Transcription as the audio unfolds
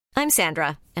I'm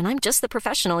Sandra, and I'm just the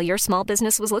professional your small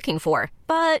business was looking for.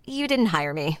 But you didn't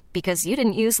hire me because you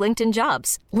didn't use LinkedIn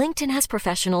Jobs. LinkedIn has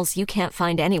professionals you can't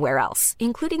find anywhere else,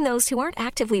 including those who aren't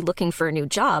actively looking for a new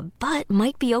job, but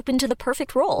might be open to the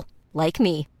perfect role, like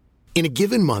me. In a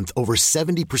given month, over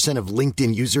 70% of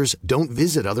LinkedIn users don't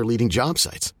visit other leading job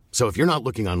sites. So if you're not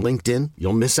looking on LinkedIn,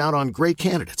 you'll miss out on great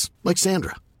candidates like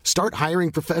Sandra. Start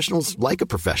hiring professionals like a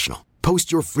professional.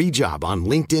 Post your free job on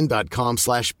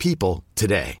linkedin.com/people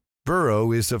today.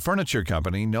 Burrow is a furniture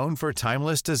company known for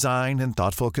timeless design and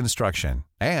thoughtful construction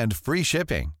and free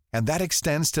shipping, and that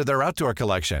extends to their outdoor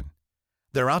collection.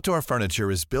 Their outdoor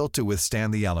furniture is built to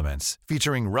withstand the elements,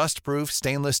 featuring rust-proof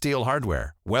stainless steel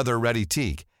hardware, weather-ready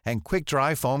teak, and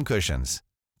quick-dry foam cushions.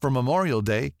 For Memorial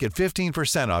Day, get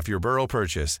 15% off your Burrow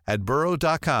purchase at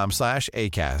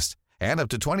burrow.com/ACAST and up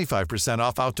to 25%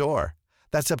 off outdoor.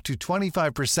 That's up to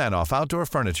 25% off outdoor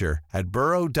furniture at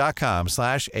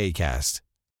burrow.com/ACAST.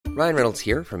 Ryan Reynolds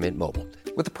here from Mint Mobile.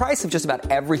 With the price of just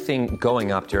about everything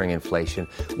going up during inflation,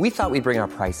 we thought we'd bring our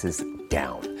prices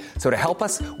down. So to help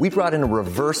us, we brought in a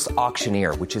reverse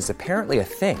auctioneer, which is apparently a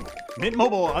thing. Mint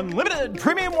Mobile Unlimited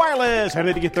Premium Wireless. How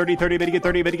to get 30, 30, bit to get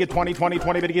 30, bit to get 20, 20,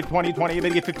 20, bit to get 20, 20, bit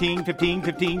to get 15, 15,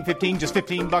 15, 15, just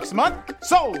 $15 a month?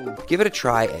 Sold! Give it a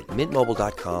try at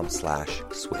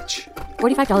mintmobile.com/switch.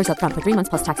 $45 up front for 3 months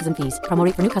plus taxes and fees. Promo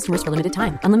rate for new customers for limited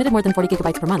time. Unlimited more than 40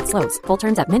 gigabytes per month. Slows full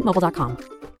terms at mintmobile.com.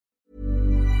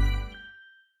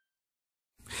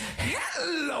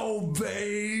 Hello,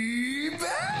 baby.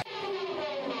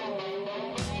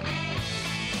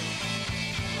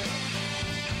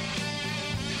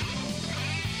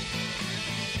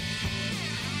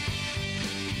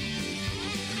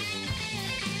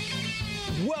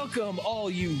 Welcome, all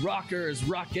you rockers,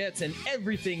 rockettes, and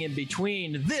everything in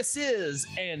between. This is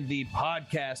And the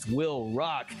Podcast Will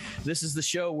Rock. This is the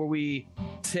show where we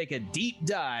take a deep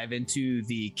dive into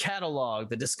the catalog,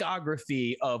 the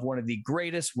discography of one of the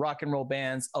greatest rock and roll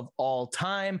bands of all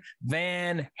time,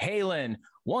 Van Halen.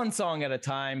 One song at a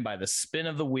time by the spin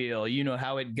of the wheel. You know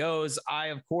how it goes. I,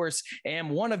 of course, am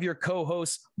one of your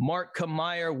co-hosts, Mark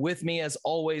Kamier. With me, as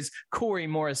always, Corey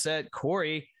Morissette.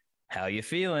 Corey, how you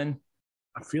feeling?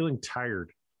 I'm feeling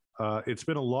tired. It's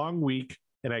been a long week,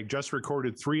 and I just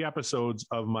recorded 3 episodes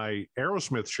of my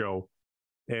Aerosmith show,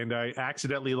 and I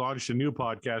accidentally launched a new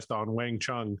podcast on Wang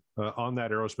Chung on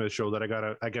that Aerosmith show that I got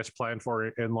to, I guess, plan for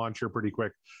and launch here pretty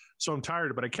quick. So I'm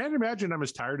tired, but I can't imagine I'm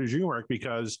as tired as you, Mark,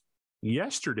 because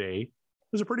yesterday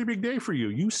was a pretty big day for you.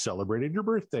 You celebrated your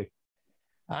birthday.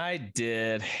 I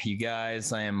did, you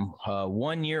guys. I am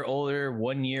 1 year older,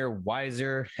 1 year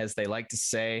wiser, as they like to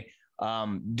say.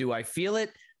 Do I feel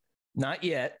it? Not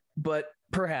yet, but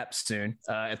perhaps soon.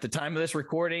 At the time of this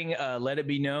recording, let it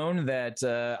be known that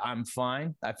I'm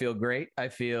fine. I feel great. I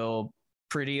feel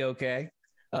pretty okay.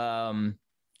 I'm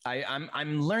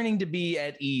learning to be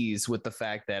at ease with the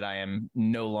fact that I am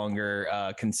no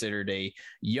longer considered a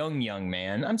young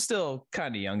man. I'm still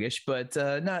kind of youngish, but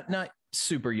not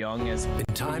super young as in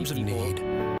times of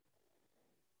need.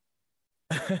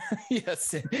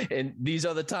 Yes, and these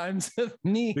are the times of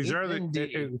need. These are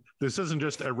this isn't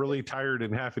just a really tired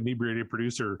and half inebriated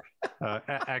producer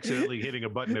accidentally hitting a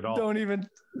button at all. Don't even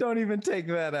take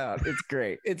that out. It's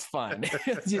great. It's fun.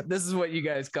 This is what you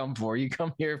guys come for. You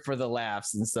come here for the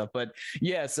laughs and stuff. But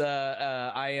yes,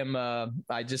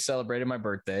 I just celebrated my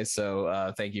birthday,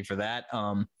 so thank you for that.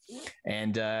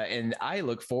 And I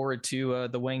look forward to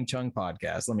the Wang Chung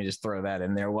podcast. Let me just throw that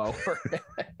in there while we're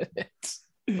at it.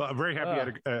 Well, I'm very happy you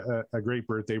had a great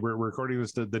birthday. We're recording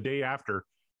this the day after.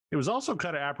 It was also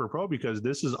kind of apropos because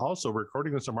this is also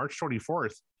recording this on March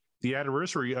 24th, the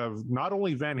anniversary of not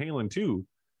only Van Halen 2,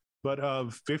 but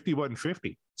of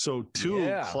 5150. So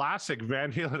 2 classic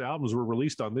Van Halen albums were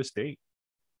released on this date.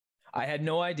 I had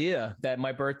no idea that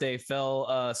my birthday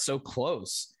fell so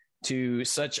close to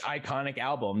such iconic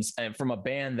albums and from a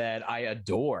band that I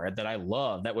adore, that I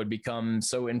love, that would become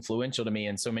so influential to me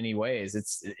in so many ways.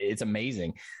 It's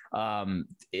amazing.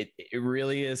 It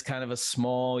really is kind of a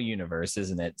small universe,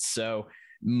 isn't it? So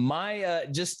my,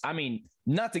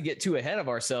 not to get too ahead of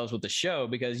ourselves with the show,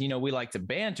 because, we like to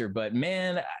banter, but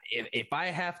man, if I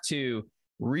have to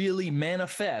really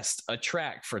manifest a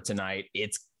track for tonight,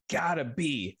 it's gotta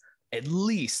be at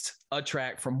least a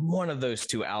track from one of those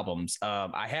 2 albums.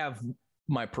 I have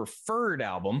my preferred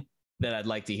album that I'd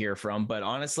like to hear from, but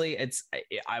honestly,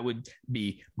 I would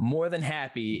be more than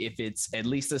happy if it's at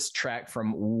least this track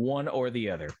from one or the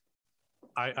other.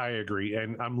 I agree.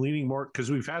 And I'm leaning more,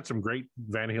 because we've had some great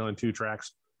Van Halen 2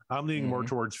 tracks. I'm leaning more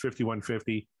towards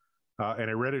 5150. And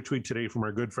I read a tweet today from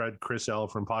our good friend Chris L.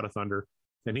 from Pot of Thunder,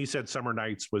 and he said Summer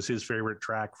Nights was his favorite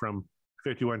track from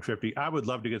 5150. I would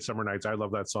love to get Summer Nights. I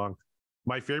love that song.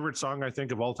 My favorite song, I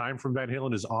think, of all time from Van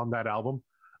Halen is on that album.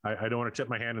 I don't want to tip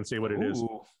my hand and say what it is.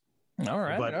 All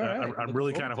right. But I'm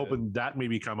really kind of hoping that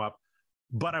maybe come up.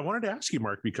 But I wanted to ask you,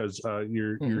 Mark, because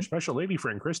your special lady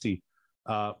friend, Christy,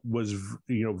 was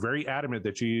very adamant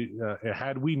that she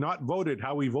had we not voted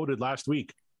how we voted last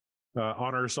week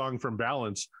on our song from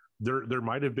Balance, there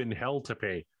might have been hell to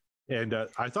pay. And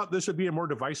I thought this would be a more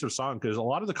divisive song because a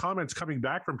lot of the comments coming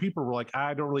back from people were like,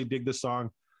 I don't really dig this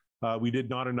song. We did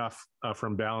not enough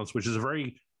from Balance, which is a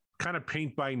very kind of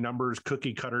paint by numbers,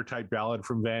 cookie cutter type ballad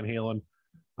from Van Halen.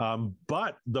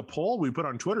 But the poll we put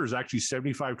on Twitter is actually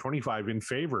 75-25 in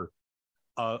favor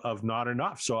of not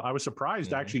enough. So I was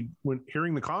surprised actually when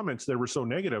hearing the comments, they were so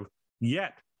negative,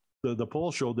 yet the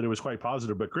poll showed that it was quite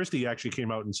positive. But Christy actually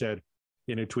came out and said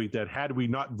in a tweet that had we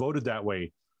not voted that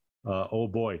way, oh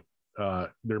boy,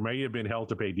 there may have been hell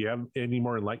to pay. Do you have any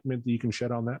more enlightenment that you can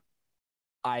shed on that?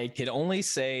 I could only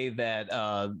say that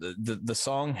the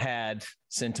song had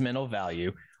sentimental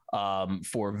value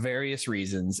for various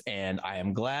reasons, and I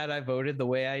am glad I voted the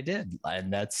way I did,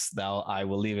 and I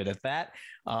will leave it at that.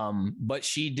 But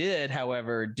she did,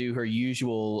 however, do her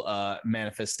usual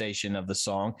manifestation of the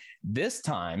song. This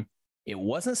time, it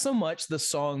wasn't so much the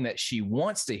song that she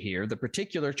wants to hear, the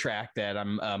particular track that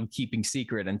I'm keeping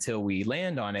secret until we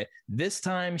land on it. This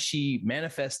time, she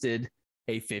manifested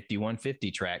a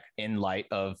 5150 track in light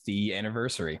of the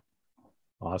anniversary.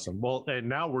 Awesome. Well, and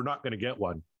now we're not going to get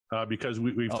one because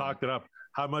we've talked it up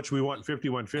how much we want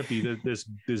 5150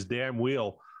 this damn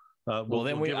wheel.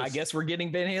 I guess we're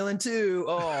getting Van Halen too.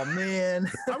 Oh man.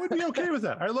 I would be okay with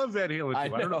that. I love Van Halen too. I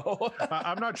don't know.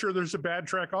 I'm not sure there's a bad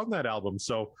track on that album.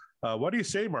 So what do you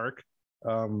say, Mark?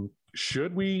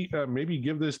 Should we maybe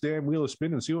give this damn wheel a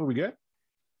spin and see what we get?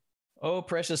 Oh,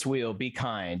 precious wheel, be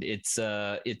kind. It's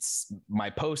my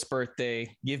post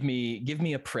birthday. Give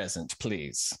me a present,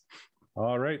 please.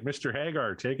 All right, Mr.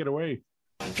 Hagar, take it away.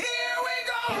 Here we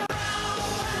go. All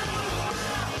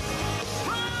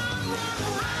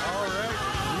right,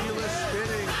 wheel is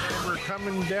spinning, and we're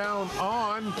coming down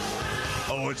on.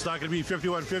 Oh, it's not going to be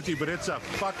 5150, but it's a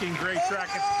fucking great track.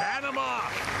 It's Panama.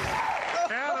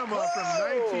 Panama from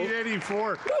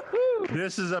 1984.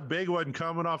 This is a big one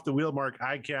coming off the wheel, Mark.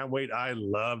 I can't wait. I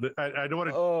love it. I don't want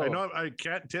to. I know I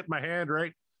can't tip my hand,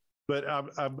 right? But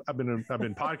I've been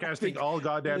podcasting all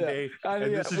goddamn day,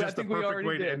 and this is just the perfect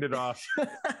way to end it off.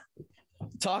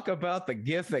 Talk about the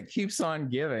gift that keeps on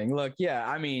giving. Look,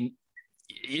 I mean,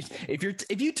 if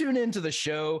you tune into the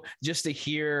show just to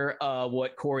hear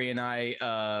what Corey and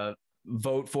I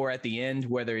vote for at the end,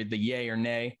 whether the yay or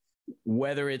nay,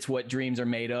 whether it's what dreams are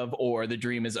made of or the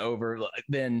dream is over,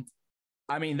 then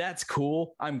I mean, that's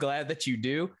cool. I'm glad that you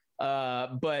do.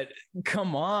 But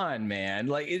come on, man.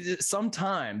 Like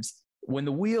sometimes when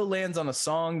the wheel lands on a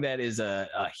song that is a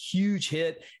huge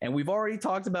hit, and we've already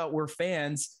talked about we're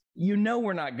fans,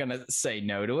 we're not going to say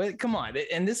no to it. Come on.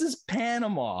 And this is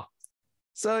Panama.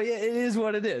 So yeah, it is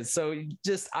what it is. So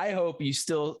I hope you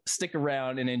still stick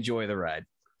around and enjoy the ride.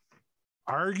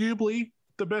 Arguably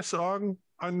the best song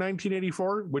on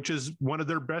 1984, which is one of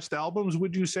their best albums,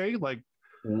 would you say?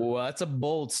 Well, that's a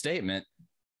bold statement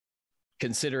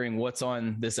considering what's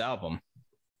on this album.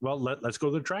 Well, let's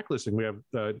go to the track listing. We have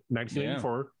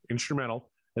 1984 instrumental,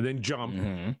 and then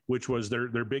Jump, which was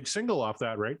their big single off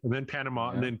that, right? And then Panama,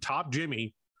 and then Top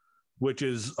Jimmy, which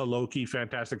is a low-key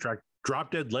fantastic track.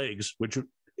 Drop Dead Legs, which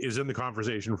is in the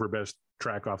conversation for best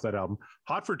track off that album.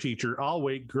 Hot for Teacher, I'll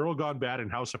Wait, Girl Gone Bad,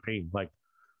 and House of Pain. The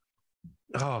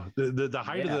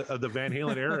height of the Van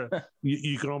Halen era,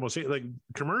 you can almost say,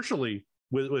 commercially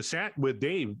with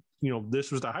Dave,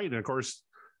 this was the height. And of course,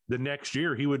 the next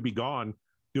year he would be gone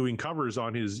doing covers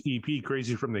on his EP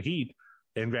Crazy from the Heat,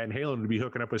 and Van Halen would be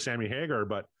hooking up with Sammy Hagar.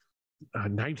 But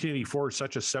 1984 is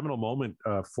such a seminal moment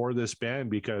for this band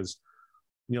because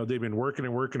they've been working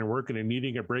and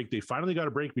needing a break. They finally got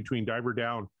a break between Diver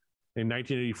Down in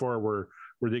 1984 where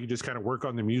they could just kind of work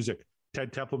on the music.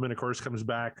 Ted Templeman, of course, comes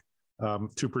back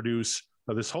to produce.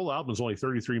 This whole album is only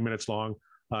 33 minutes long.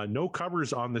 No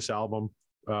covers on this album.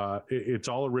 It's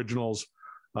all originals.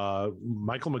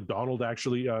 Michael McDonald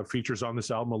actually features on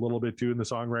this album a little bit too in the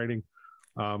songwriting.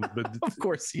 But of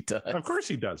course he does. Of course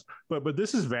he does. But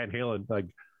this is Van Halen.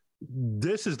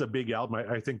 This is the big album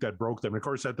I think that broke them. Of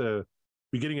course, at the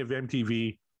beginning of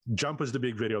MTV, Jump was the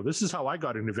big video. This is how I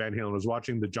got into Van Halen, was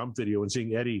watching the Jump video and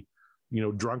seeing Eddie,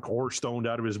 drunk or stoned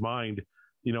out of his mind,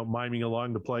 miming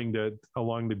along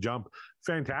the Jump.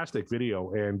 Fantastic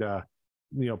video. And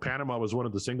Panama was one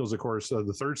of the singles, of course,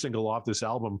 the third single off this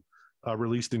album,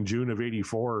 released in June of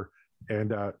 84,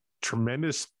 and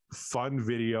tremendous fun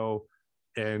video,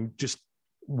 and just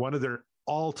one of their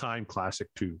all-time classic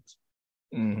tunes.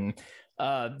 Mm-hmm.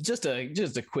 Just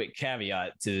a quick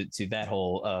caveat to that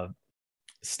whole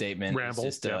statement. Ramble.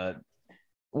 It's just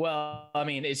well, I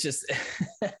mean, it's just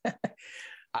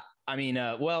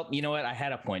well, you know what? I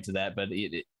had a point to that, but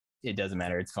it doesn't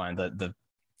matter. It's fine.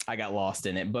 I got lost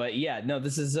in it, but yeah, no,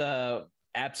 this is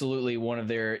absolutely one of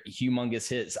their humongous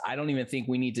hits. I don't even think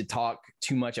we need to talk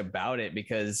too much about it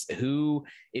because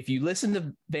if you listen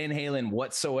to Van Halen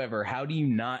whatsoever, how do you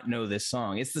not know this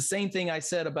song? It's the same thing I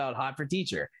said about Hot for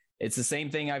Teacher. It's the same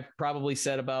thing I've probably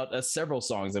said about several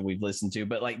songs that we've listened to,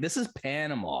 but like, this is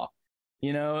Panama.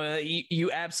 You know,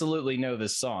 you absolutely know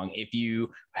this song if you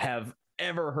have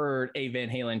ever heard a Van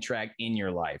Halen track in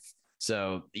your life.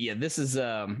 So yeah, this is,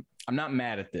 I'm not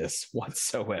mad at this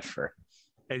whatsoever.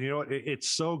 And you know what? It's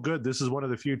so good. This is one of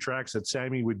the few tracks that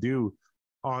Sammy would do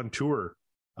on tour,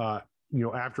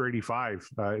 after 85.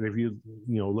 And if you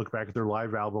look back at their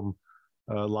live album,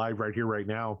 Live Right Here, Right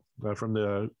Now, from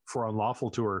the For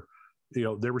Unlawful tour, they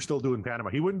were still doing Panama.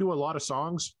 He wouldn't do a lot of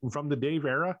songs from the Dave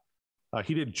era.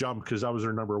 He did Jump because that was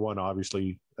their number one,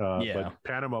 obviously. But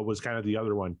Panama was kind of the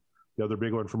other one, the other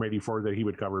big one from 84 that he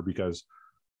would cover because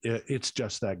it's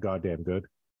just that goddamn good.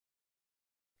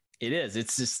 It is.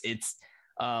 It's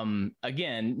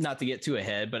again, not to get too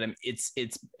ahead, but it's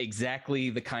exactly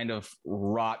the kind of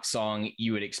rock song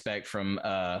you would expect from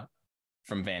Van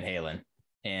Halen.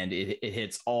 And it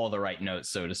hits all the right notes,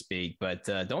 so to speak. But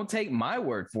don't take my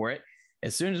word for it.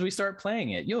 As soon as we start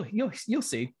playing it, you'll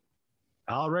see.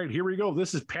 All right, here we go.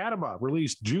 This is Panama,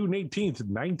 released June 18th,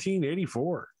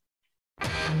 1984.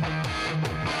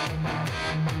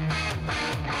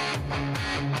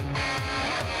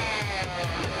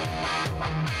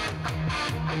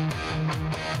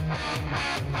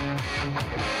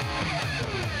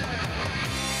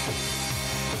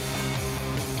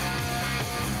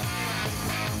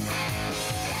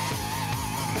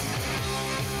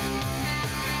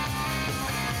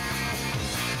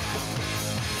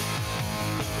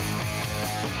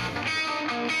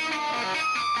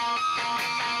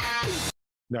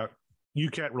 Now, you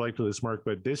can't relate to this, Mark,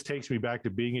 but this takes me back to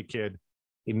being a kid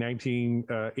in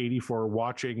 1984,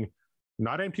 watching,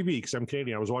 not MTV, because I'm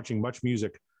Canadian, I was watching Much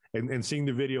Music and seeing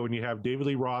the video, and you have David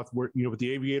Lee Roth, with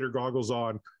the aviator goggles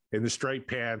on and the striped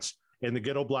pants and the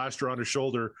ghetto blaster on his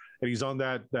shoulder, and he's on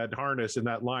that harness and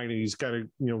that line, and he's kind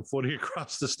of floating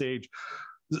across the stage.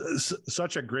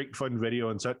 Such a great fun video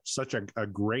and such a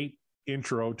great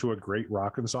intro to a great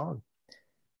rockin' song.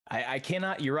 I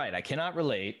cannot, you're right. I cannot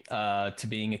relate to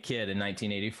being a kid in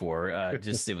 1984.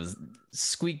 It was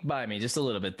squeaked by me just a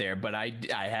little bit there, but I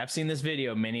have seen this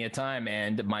video many a time.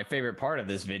 And my favorite part of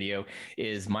this video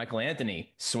is Michael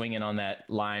Anthony swinging on that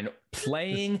line,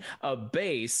 playing a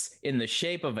bass in the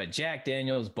shape of a Jack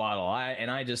Daniels bottle.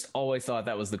 I just always thought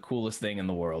that was the coolest thing in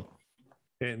the world.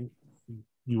 And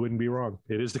you wouldn't be wrong.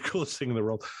 It is the coolest thing in the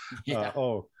world. Yeah.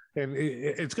 And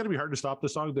it's going to be hard to stop the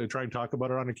song to try and talk about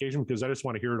it on occasion because I just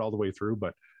want to hear it all the way through.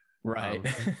 But right,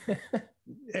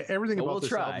 everything about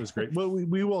this album is great. Well,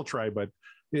 we will try, but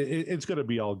it's going to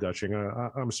be all gushing.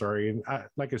 I'm sorry, and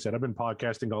like I said, I've been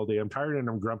podcasting all day. I'm tired and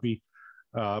I'm grumpy,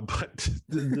 but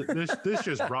this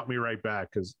just brought me right back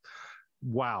because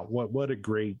wow, what a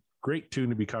great tune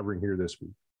to be covering here this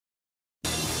week.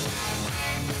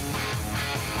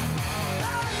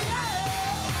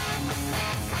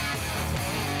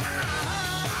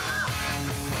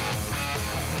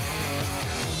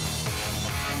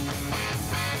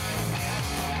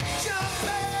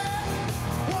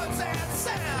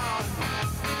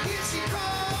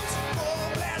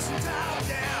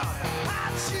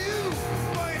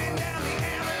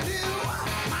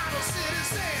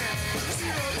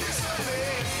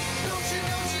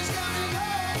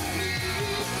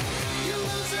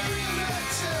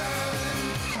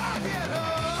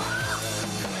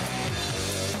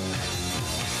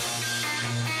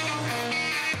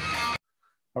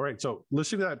 All right, so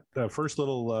listen to that first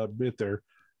little bit there.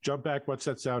 Jump back, what's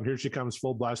that sound? Here she comes,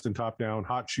 full blast and top down,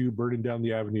 hot shoe, burning down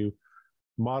the avenue,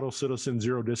 model citizen,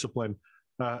 zero discipline.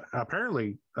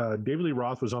 Apparently, David Lee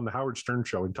Roth was on the Howard Stern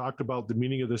show and talked about the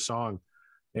meaning of this song.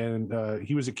 And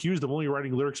he was accused of only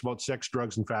writing lyrics about sex,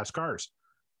 drugs, and fast cars.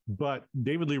 But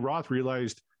David Lee Roth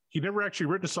realized he'd never actually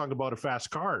written a song about a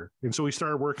fast car. And so he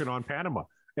started working on Panama.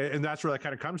 And that's where that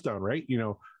kind of comes down, right?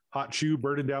 Hot shoe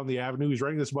burning down the avenue. He's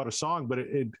writing this about a song, but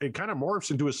it kind of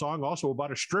morphs into a song also about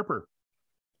a stripper.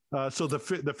 So the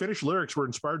finished lyrics were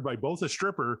inspired by both a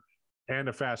stripper and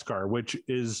a fast car, which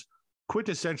is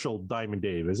quintessential Diamond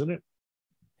Dave, isn't it?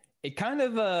 It kind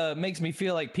of makes me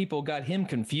feel like people got him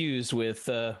confused with,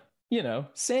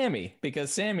 Sammy,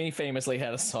 because Sammy famously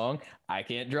had a song, I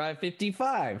Can't Drive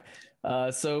 55.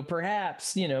 So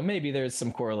perhaps, maybe there's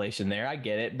some correlation there. I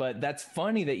get it. But that's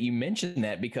funny that you mentioned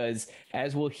that, because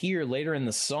as we'll hear later in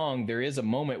the song, there is a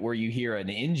moment where you hear an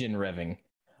engine revving,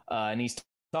 and he's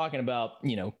talking about,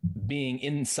 being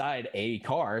inside a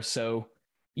car. So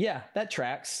yeah, that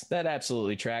tracks. That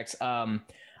absolutely tracks.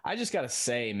 I just got to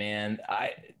say, man,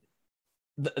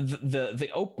 the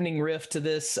opening riff to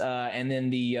this, and then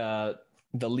the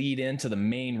lead into the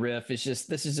main riff is just,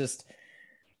 this is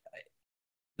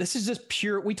just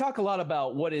pure. We talk a lot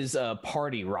about what is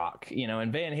party rock,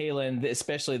 and Van Halen,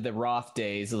 especially the Roth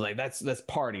days, is like that's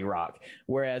party rock.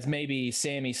 Whereas maybe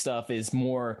Sammy stuff is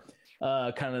more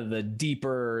kind of the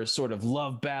deeper sort of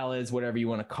love ballads, whatever you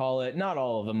want to call it. Not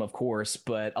all of them, of course,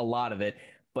 but a lot of it.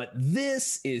 But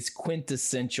this is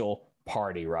quintessential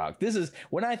party rock. This is,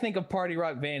 when I think of party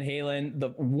rock Van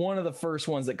Halen, one of the first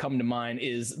ones that come to mind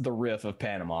is the riff of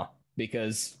Panama,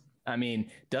 because I mean,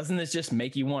 doesn't this just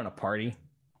make you want to party?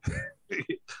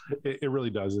 It really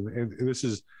does. And this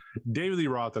is David Lee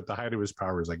Roth at the height of his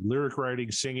powers, like lyric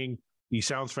writing, singing. He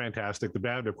sounds fantastic. The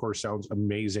band, of course, sounds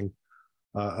amazing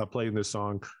playing this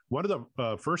song. One of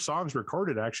the first songs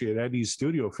recorded actually at Eddie's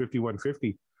studio,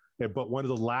 5150, but one of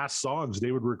the last songs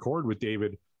they would record with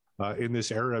David in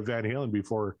this era of Van Halen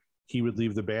before he would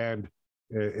leave the band,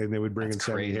 and they would bring in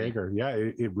Sammy Hagar. Yeah,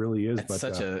 it really is. That's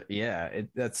but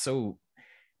that's so,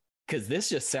 because this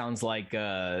just sounds like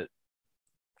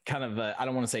kind of I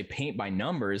don't want to say paint by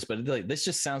numbers, but this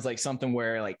just sounds like something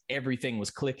where like everything was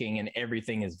clicking and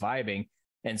everything is vibing.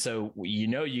 And so,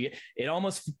 it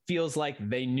almost feels like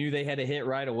they knew they had a hit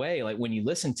right away, like when you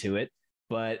listen to it.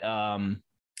 But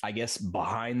I guess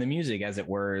behind the music, as it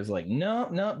were, is like,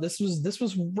 no, this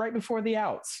was right before the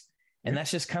outs. And that's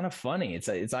just kind of funny.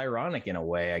 It's ironic in a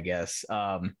way, I guess.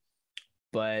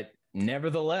 But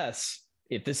nevertheless,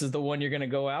 if this is the one you're going to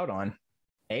go out on,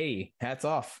 hey, hats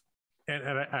off. And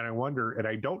I wonder, and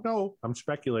I don't know, I'm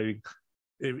speculating,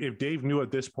 if Dave knew at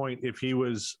this point if he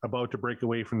was about to break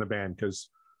away from the band, because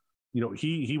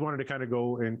he wanted to kind of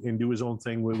go and do his own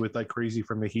thing with like Crazy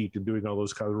from the Heat and doing all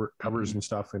those covers and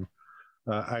stuff. And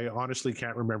I honestly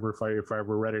can't remember if I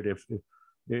ever read it,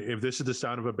 if this is the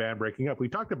sound of a band breaking up. We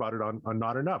talked about it on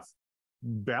Not Enough.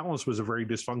 Balance was a very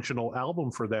dysfunctional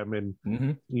album for them,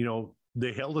 and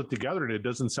they held it together, and it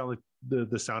doesn't sound like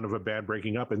the sound of a band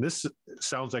breaking up. And this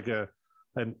sounds like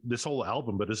this whole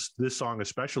album, but this song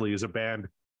especially, is a band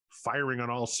firing on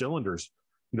all cylinders,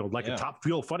 a Top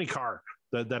Fuel funny car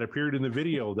that appeared in the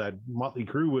video that Motley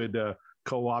Crue would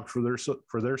co-opt for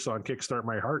their song Kickstart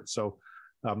My Heart. So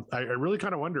I really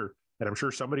kind of wonder, and I'm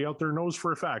sure somebody out there knows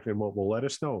for a fact, and will let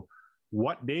us know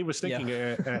what Dave was thinking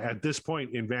at this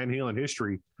point in Van Halen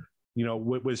history.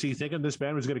 Was he thinking this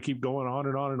band was going to keep going on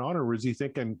and on and on, or was he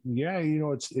thinking,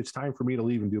 it's time for me to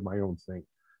leave and do my own thing?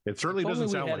 It certainly doesn't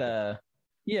sound like it.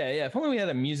 If only we had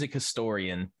a music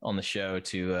historian on the show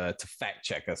to fact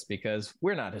check us, because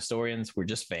we're not historians, we're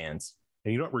just fans.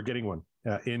 And you know what? We're getting one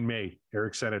in May.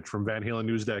 Eric Sennett from Van Halen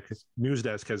News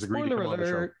Desk has agreed to come on the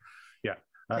show. Yeah,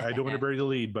 I don't want to bury the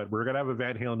lead, but we're going to have a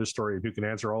Van Halen historian who can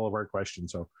answer all of our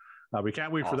questions. So we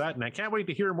can't wait for that, and I can't wait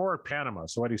to hear more of Panama.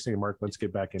 So what do you say, Mark? Let's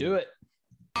get back into it.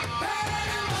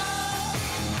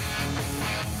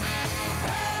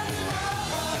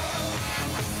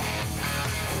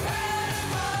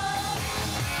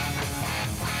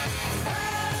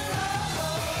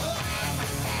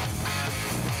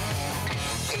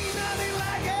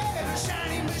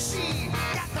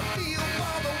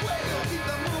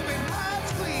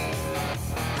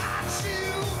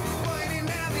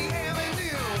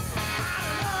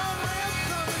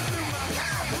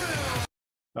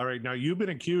 All right. Now, you've been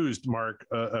accused, Mark,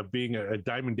 of being a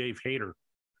Diamond Dave hater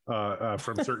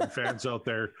from certain fans out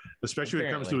there, especially when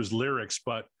it comes to his lyrics.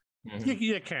 But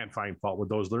you can't find fault with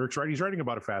those lyrics, right? He's writing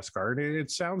about a fast car, and it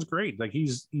sounds great. Like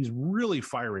he's really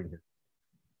firing here.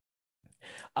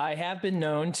 I have been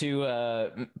known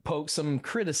to poke some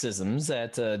criticisms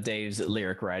at Dave's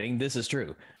lyric writing. This is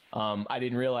true. I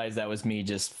didn't realize that was me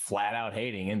just flat out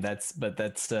hating, and that's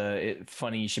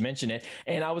funny you should mention it.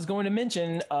 And I was going to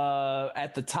mention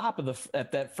at the top of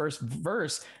at that first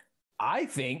verse, I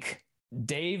think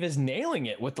Dave is nailing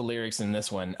it with the lyrics in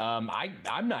this one.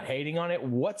 I'm not hating on it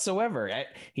whatsoever.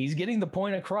 He's getting the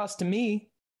point across to me,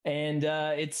 and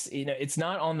it's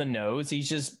not on the nose. He's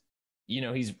just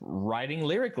he's writing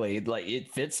lyrically, like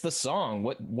it fits the song,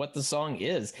 what the song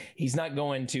is. He's not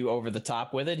going too over the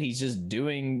top with it. He's just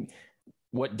doing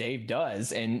what Dave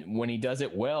does. And when he does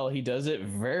it well, he does it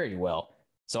very well.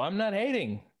 So I'm not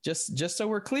hating, just so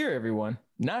we're clear, everyone,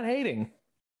 not hating.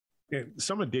 And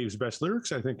some of Dave's best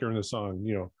lyrics, I think, are in the song,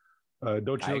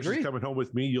 Don't you know she's coming home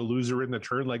with me? You'll lose her in the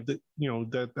turn. Like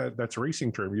that's a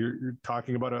racing term. You're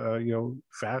talking about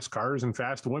fast cars and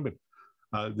fast women.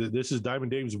 This is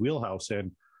Diamond Dave's wheelhouse,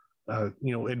 and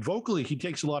and vocally he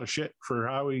takes a lot of shit for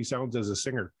how he sounds as a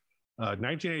singer.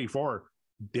 1984,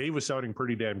 Dave was sounding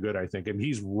pretty damn good, I think, and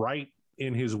he's right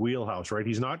in his wheelhouse. Right,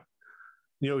 he's not,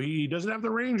 he doesn't have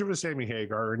the range of a Sammy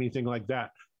Hagar or anything like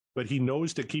that, but he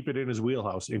knows to keep it in his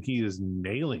wheelhouse, and he is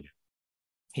nailing it.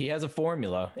 He has a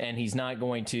formula, and he's not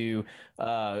going to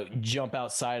jump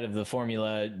outside of the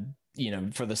formula,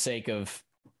 for the sake of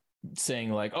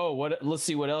saying like, oh, let's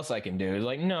see what else I can do. It's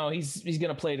like, no, he's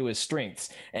going to play to his strengths.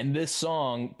 And this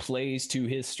song plays to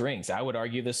his strengths. I would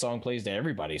argue this song plays to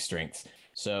everybody's strengths.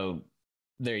 So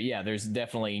there's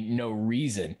definitely no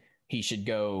reason he should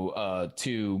go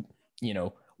to,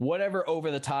 whatever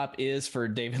over the top is for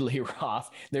David Lee Roth.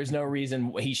 There's no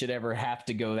reason he should ever have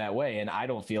to go that way. And I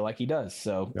don't feel like he does.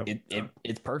 So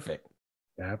it's perfect.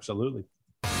 Absolutely.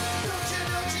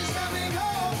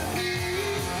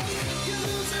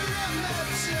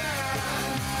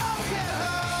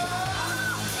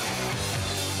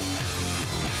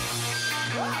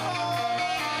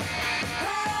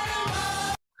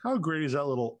 How great is that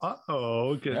little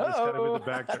uh-oh? It's kind of in the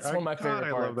back. That's one of my favorite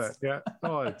parts. I love that. Yeah.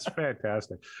 Oh, it's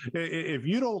fantastic. If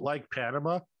you don't like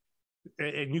Panama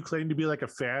and you claim to be like a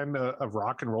fan of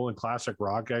rock and roll and classic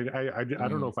rock, I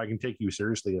don't know if I can take you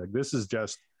seriously. Like, this is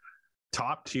just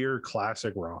top tier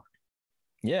classic rock.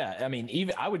 Yeah, I mean,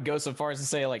 even I would go so far as to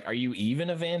say, like, are you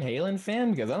even a Van Halen fan?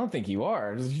 Because I don't think you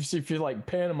are. If you're like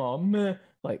Panama, meh,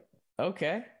 like,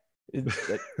 okay.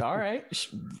 All right.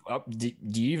 Do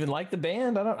you even like the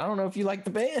band? I don't know if you like the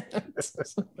band.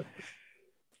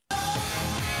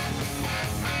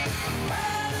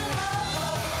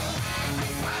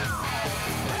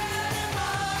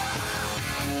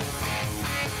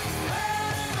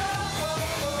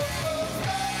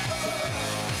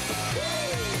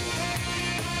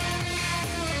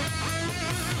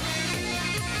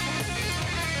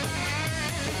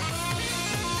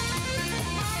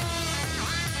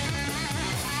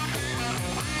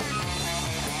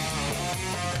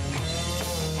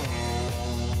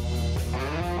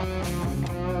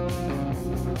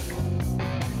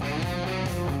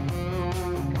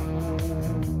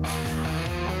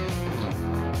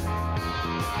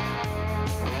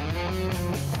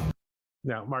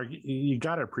 Now, Mark, you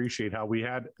got to appreciate how we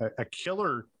had a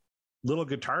killer little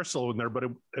guitar solo in there, but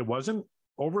it wasn't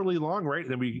overly long, right?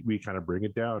 And then we kind of bring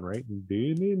it down, right?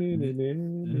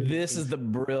 This is the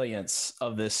brilliance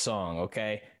of this song,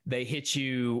 okay? They hit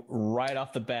you right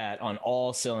off the bat on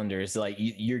all cylinders. Like,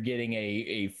 you're getting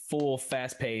a full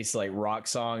fast-paced, like, rock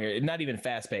song. Not even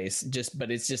fast-paced,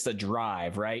 but it's just a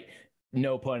drive, right?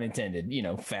 No pun intended,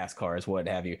 fast cars, what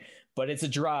have you. But it's a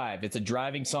drive. It's a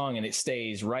driving song, and it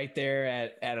stays right there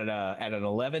at an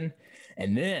 11.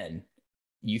 And then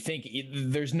you think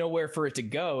there's nowhere for it to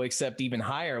go except even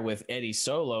higher with Eddie's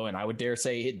solo. And I would dare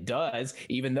say it does,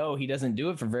 even though he doesn't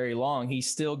do it for very long. He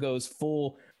still goes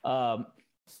full.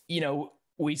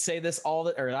 We say this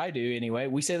or I do anyway.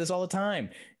 We say this all the time.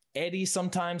 Eddie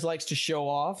sometimes likes to show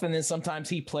off, and then sometimes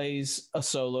he plays a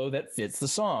solo that fits the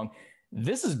song.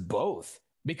 This is both.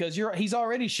 Because he's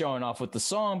already showing off with the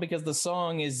song, because the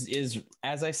song is,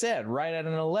 as I said, right at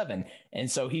an 11.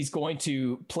 And so he's going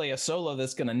to play a solo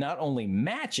that's going to not only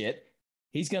match it,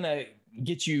 he's going to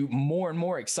get you more and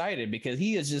more excited, because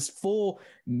he is just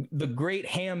the great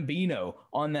Hambino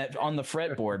on the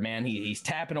fretboard, man. He's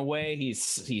tapping away.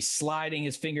 He's sliding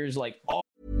his fingers like all.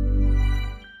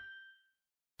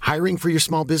 Hiring for your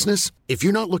small business? If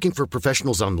you're not looking for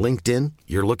professionals on LinkedIn,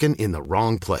 you're looking in the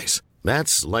wrong place.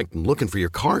 That's like looking for your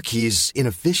car keys in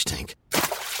a fish tank.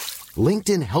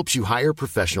 LinkedIn helps you hire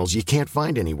professionals you can't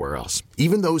find anywhere else,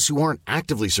 even those who aren't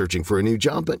actively searching for a new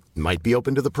job but might be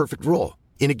open to the perfect role.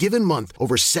 In a given month,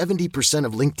 over 70%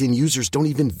 of LinkedIn users don't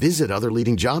even visit other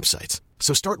leading job sites.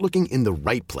 So start looking in the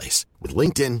right place. With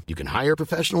LinkedIn, you can hire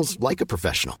professionals like a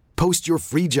professional. Post your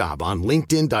free job on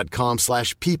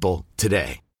linkedin.com/people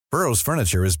today. Burrow's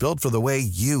furniture is built for the way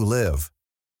you live.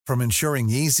 From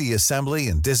ensuring easy assembly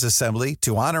and disassembly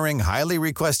to honoring highly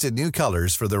requested new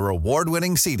colors for their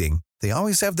award-winning seating, they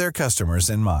always have their customers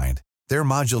in mind. Their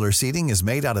modular seating is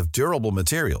made out of durable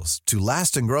materials to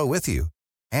last and grow with you.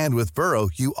 And with Burrow,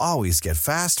 you always get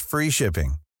fast, free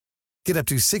shipping. Get up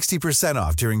to 60%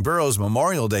 off during Burrow's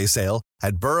Memorial Day sale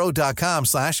at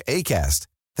burrow.com/ACAST.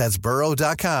 That's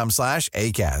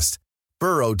burrow.com/ACAST.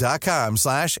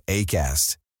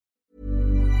 burrow.com/ACAST.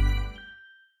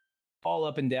 All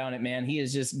up and down it, man. He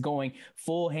is just going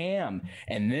full ham.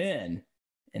 And then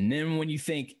And then when you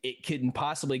think it couldn't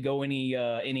possibly go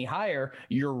any higher,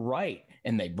 you're right.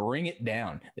 And they bring it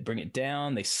down. They bring it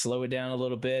down. They slow it down a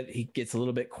little bit. He gets a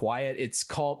little bit quiet.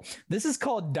 This is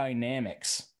called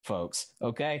dynamics, folks.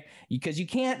 Okay. Because you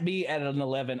can't be at an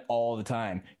 11 all the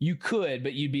time. You could,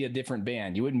 but you'd be a different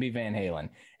band. You wouldn't be Van Halen.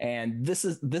 And this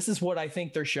is what I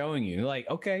think they're showing you. Like,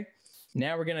 okay,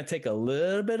 now we're going to take a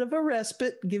little bit of a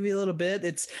respite, give you a little bit.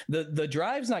 It's the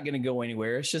drive's not going to go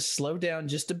anywhere. It's just slow down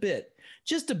just a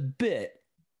bit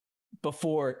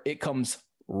before it comes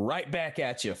right back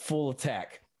at you, full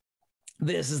attack.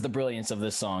 This is the brilliance of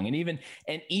this song. And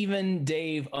even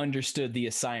Dave understood the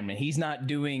assignment. He's not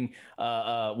doing,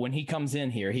 when he comes in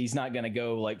here, he's not going to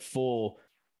go like full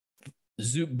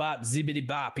zoop bop, zibbity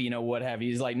bop, what have you.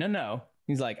 He's like, no.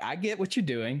 He's like, I get what you're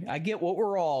doing. I get what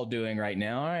we're all doing right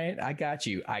now. All right. I got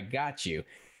you.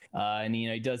 And,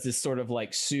 he does this sort of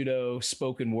like pseudo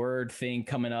spoken word thing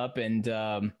coming up. And,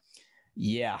 I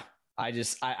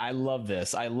love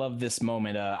this. I love this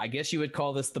moment. I guess you would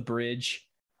call this the bridge.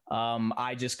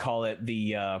 I just call it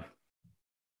the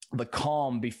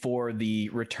calm before the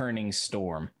returning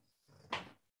storm.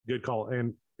 Good call.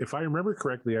 And if I remember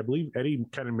correctly, I believe Eddie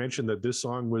kind of mentioned that this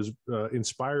song was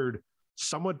inspired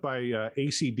somewhat by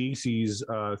AC/DC's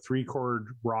 3-chord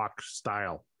rock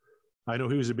style. I know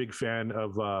he was a big fan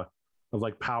of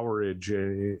like Powerage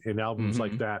and albums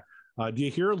like that. Do you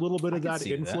hear a little bit of that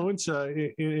influence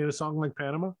in a song like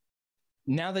Panama?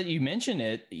 Now that you mention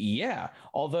it, yeah.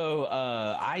 Although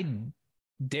I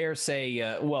dare say,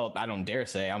 I don't dare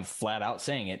say, I'm flat out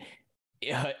saying it.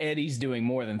 Eddie's doing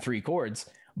more than 3 chords,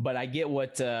 but I get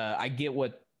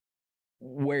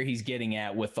where he's getting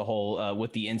at with the whole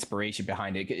with the inspiration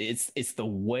behind it. It's the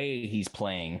way he's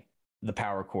playing the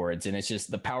power chords, and it's just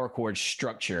the power chord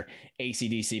structure.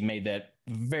 AC/DC made that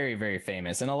very, very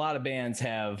famous, and a lot of bands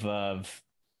have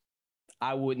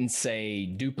I wouldn't say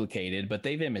duplicated, but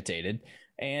they've imitated,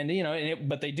 and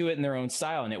but they do it in their own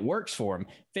style, and it works for them.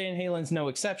 Van Halen's no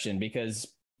exception, because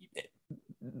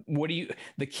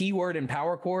the key word in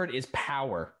power chord is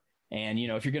power. And,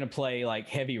 if you're going to play like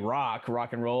heavy rock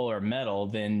and roll, or metal,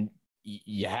 then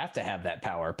you have to have that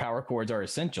power. Power chords are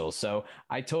essential. So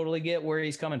I totally get where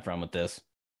he's coming from with this.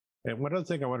 And one other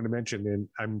thing I wanted to mention,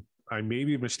 and I may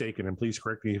be mistaken, and please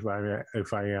correct me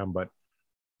if I am, but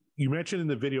you mentioned in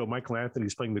the video Michael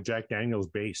Anthony's playing the Jack Daniels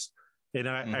bass. And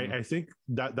I think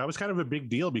that was kind of a big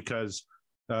deal, because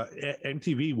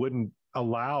MTV wouldn't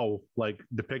allow like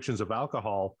depictions of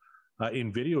alcohol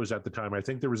in videos at the time. I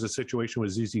think there was a situation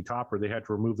with ZZ Top where they had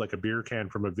to remove like a beer can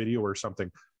from a video or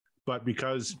something. But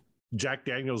because Jack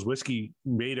Daniels whiskey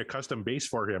made a custom bass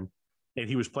for him, and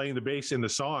he was playing the bass in the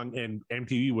song, and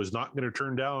MTV was not going to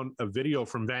turn down a video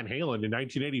from Van Halen in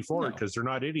 1984 because they're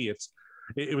not idiots.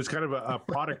 It was kind of a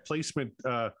product placement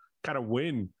kind of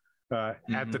win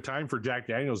at the time for Jack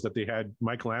Daniels, that they had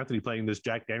Michael Anthony playing this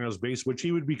Jack Daniels bass, which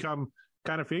he would become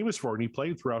kind of famous for, and he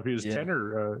played throughout his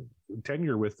tenure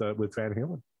with Van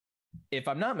Halen. If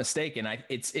I'm not mistaken,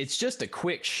 it's just a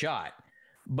quick shot,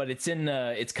 but it's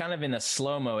kind of in a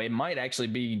slow-mo. It might actually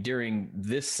be during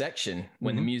this section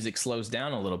when the music slows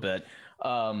down a little bit.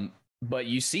 But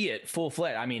you see it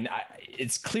full-fledged. I mean,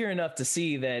 it's clear enough to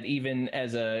see that even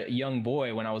as a young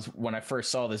boy, when I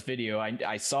first saw this video,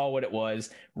 I saw what it was,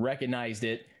 recognized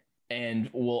it, and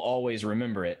will always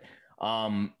remember it.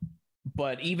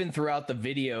 But even throughout the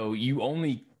video, you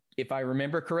only, if I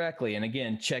remember correctly, and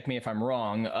again, check me if I'm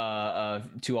wrong,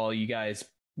 to all you guys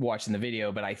watching the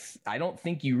video, but I don't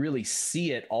think you really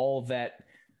see it all that.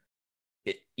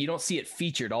 You don't see it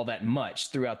featured all that much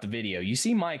throughout the video. You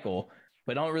see Michael,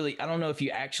 but I don't know if you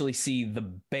actually see the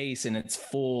bass in its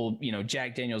full,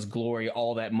 Jack Daniels glory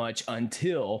all that much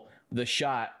until the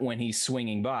shot when he's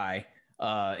swinging by,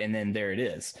 and then there it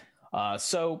is.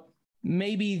 So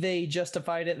maybe they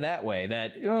justified it that way,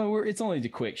 that it's only a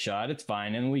quick shot, it's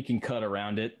fine, and we can cut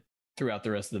around it throughout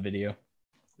the rest of the video.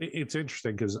 It's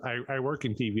interesting because I work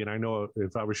in TV, and I know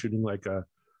if I was shooting like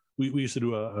we used to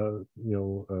do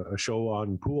a show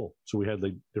on pool, so we had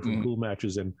like different pool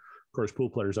matches, and of course pool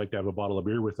players like to have a bottle of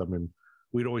beer with them, and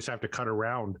we'd always have to cut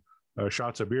around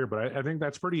shots of beer. But I think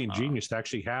that's pretty ingenious to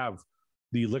actually have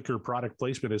the liquor product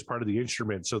placement as part of the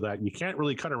instrument, so that you can't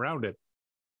really cut around it.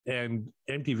 And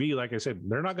MTV, like I said,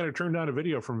 they're not going to turn down a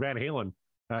video from Van Halen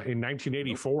in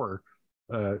 1984.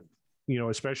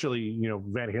 Especially,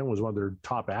 Van Halen was one of their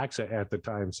top acts at the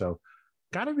time. So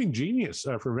kind of ingenious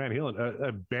for Van Halen,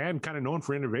 a band kind of known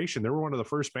for innovation. They were one of the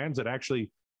first bands that actually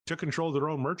took control of their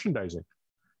own merchandising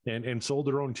and sold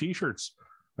their own T-shirts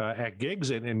at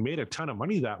gigs and made a ton of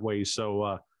money that way.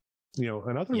 So,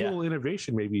 another little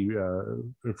innovation maybe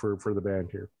for the band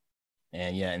here.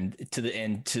 And to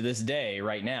this day,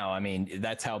 right now, I mean,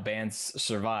 that's how bands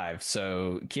survive.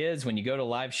 So kids, when you go to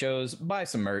live shows, buy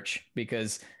some merch,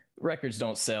 because records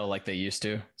don't sell like they used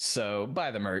to. So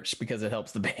buy the merch because it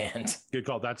helps the band. Good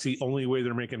call. That's the only way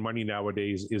they're making money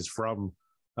nowadays, is from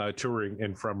touring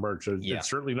and from merch. It's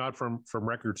certainly not from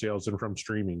record sales and from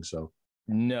streaming. So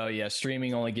no, yeah,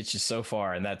 streaming only gets you so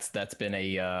far, and that's been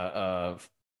a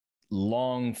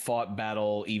long fought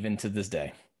battle even to this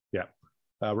day. Yeah.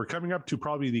 We're coming up to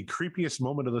probably the creepiest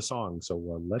moment of the song, so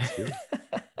let's hear it.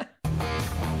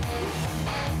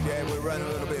 Yeah, we're running a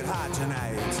little bit hot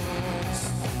tonight.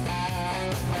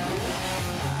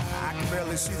 I can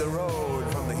barely see the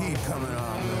road from the heat coming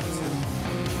on.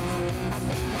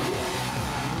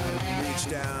 Reach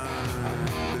down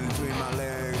between my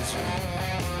legs,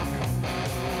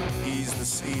 ease the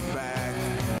seat back.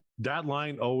 That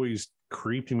line always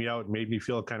creeped me out and made me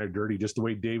feel kind of dirty, just the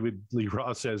way David Lee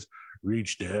Roth says,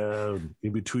 reach down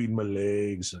in between my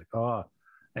legs. Like, oh,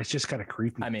 that's just kind of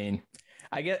creepy. I mean,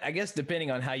 I guess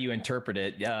depending on how you interpret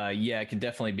it, it can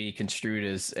definitely be construed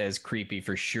as creepy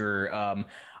for sure.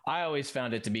 I always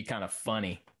found it to be kind of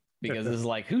funny, because it's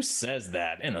like, who says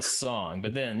that in a song?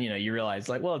 But then, you realize,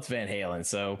 like, well, it's Van Halen,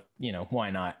 so, why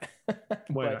not?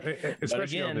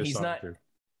 Especially again, on this he's song not, too.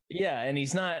 Yeah, and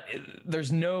he's not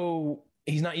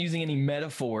using any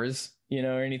metaphors,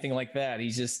 or anything like that.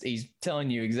 He's telling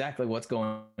you exactly what's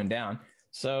going down.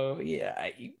 So yeah,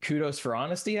 kudos for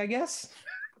honesty, I guess.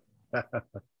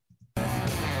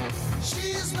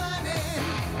 She's running,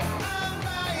 I'm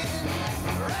buying,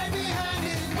 right behind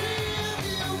it, will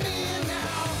you be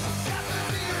now? Got the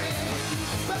feeling,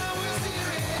 power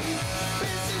steering,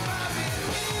 busy popping,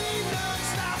 ain't no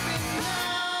stopping now.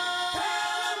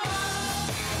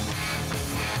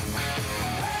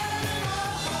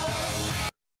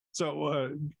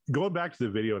 So going back to the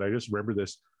video, and I just remember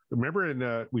this.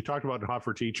 Remember we talked about in Hot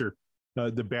for Teacher,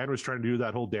 the band was trying to do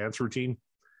that whole dance routine.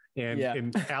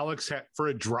 And Alex had, for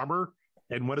a drummer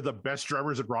and one of the best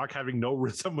drummers at rock, having no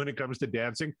rhythm when it comes to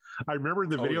dancing. I remember in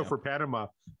the video for Panama,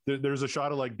 there's a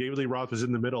shot of like David Lee Roth was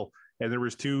in the middle, and there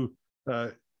was two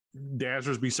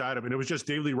dancers beside him, and it was just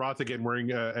David Lee Roth again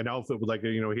wearing an outfit with like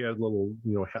he had a little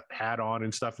hat on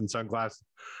and stuff and sunglasses,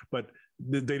 but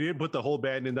they didn't put the whole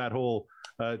band in that whole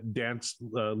dance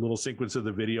little sequence of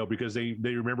the video, because they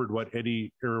remembered what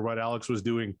Alex was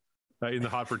doing in the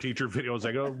Hot for Teacher video. It's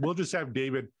like, oh, we'll just have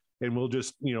David and we'll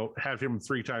just have him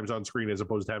 3 times on screen as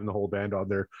opposed to having the whole band on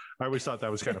there. I always thought that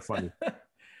was kind of funny.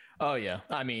 Oh yeah,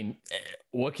 I mean,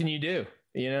 what can you do?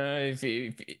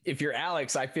 If you're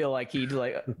Alex, I feel like he'd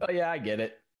like, oh yeah, I get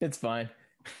it, it's fine.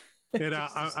 And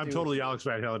I'm totally Alex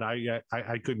Van Halen.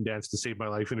 I couldn't dance to save my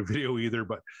life in a video either,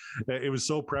 but it was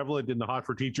so prevalent in the Hot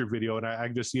for Teacher video, and I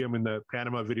just see him in the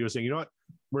Panama video saying, you know what,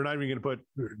 we're not even going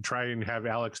to try and have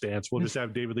Alex dance. We'll just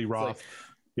have David Lee Roth.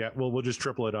 We'll just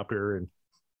triple it up here. And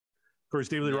of course,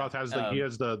 David Lee Roth has he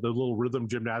has the little rhythm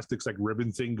gymnastics like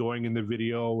ribbon thing going in the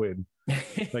video, and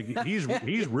like he's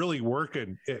really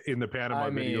working in the Panama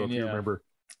video, if you remember.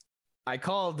 I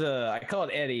called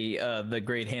Eddie the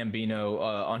great Hambino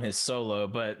on his solo,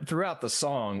 but throughout the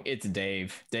song it's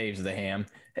Dave. Dave's the ham,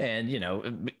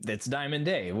 and it's Diamond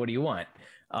Dave. What do you want?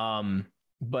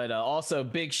 But also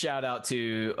big shout out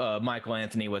to Michael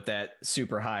Anthony with that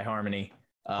super high harmony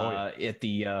at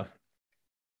the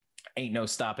Ain't No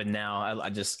Stopping Now.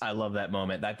 I love that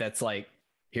moment. That's like,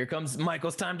 here comes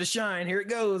Michael's time to shine. Here it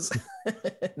goes.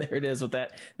 There it is with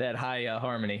that high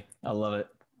harmony. I love it.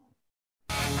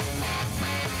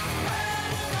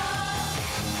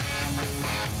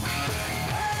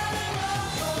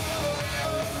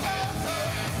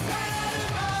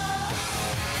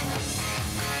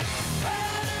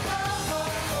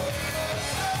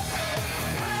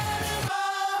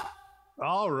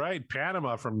 All right,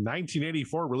 Panama from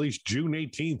 1984, released June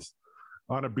 18th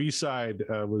on a B-side,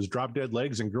 was Drop Dead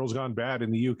Legs and Girls Gone Bad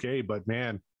in the UK. But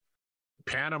man,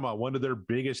 Panama, one of their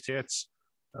biggest hits.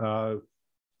 God,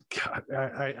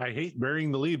 I hate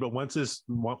burying the lead, but once this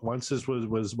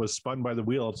was spun by the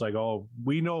wheel, it's like, oh,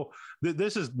 we know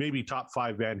this is maybe top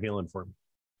 5 Van Halen for me.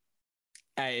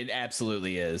 It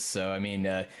absolutely is. So, I mean,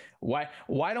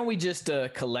 why don't we just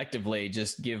collectively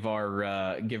just give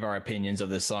our opinions of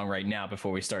this song right now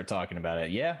before we start talking about it?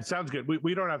 Yeah, sounds good.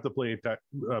 We don't have to play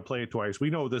it twice. We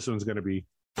know what this one's going to be.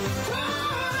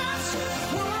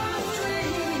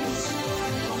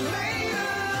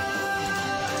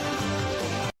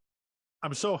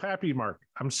 I'm so happy, Mark.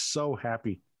 I'm so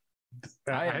happy.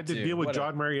 I had to deal with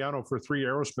John Mariano for 3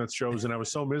 Aerosmith shows, and I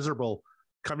was so miserable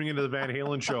coming into the Van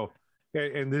Halen show.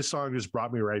 And this song just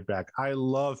brought me right back. I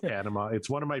love Panama. It's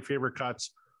one of my favorite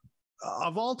cuts.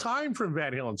 of all time from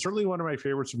Van Halen. Certainly one of my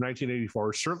favorites from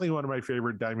 1984. Certainly one of my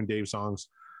favorite Diamond Dave songs.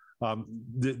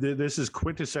 This is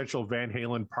quintessential Van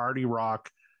Halen party rock.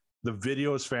 The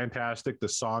video is fantastic. The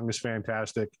song is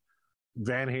fantastic.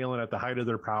 Van Halen at the height of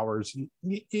their powers.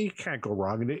 You can't go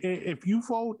wrong. And if you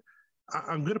vote,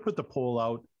 I'm going to put the poll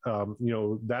out.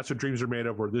 That's what dreams are made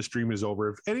of, or this dream is over.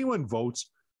 If anyone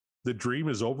votes the dream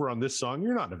is over on this song,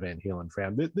 you're not a Van Halen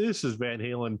fan. This is Van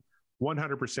Halen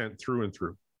 100% through and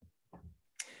through.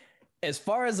 As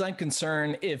far as I'm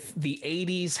concerned, if the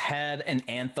 80s had an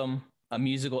anthem, a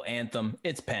musical anthem,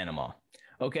 it's Panama.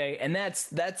 Okay. And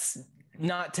that's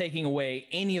not taking away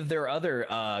any of their other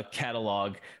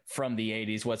catalog from the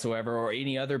 80s whatsoever, or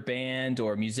any other band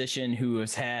or musician who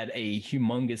has had a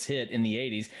humongous hit in the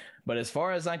 80s. But as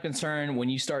far as I'm concerned, when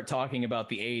you start talking about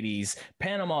the 80s,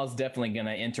 Panama is definitely going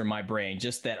to enter my brain.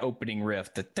 Just that opening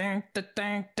riff,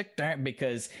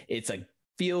 because it's a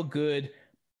feel-good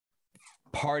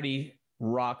party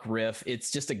rock riff.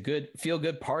 It's just a good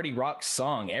feel-good party rock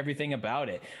song. Everything about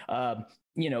it.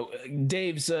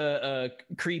 Dave's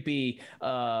creepy,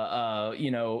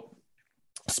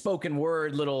 spoken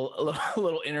word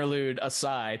little interlude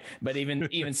aside, but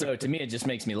even so, to me it just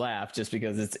makes me laugh just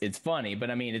because it's funny.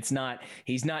 But I mean,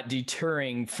 he's not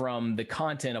deterring from the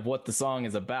content of what the song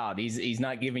is about. He's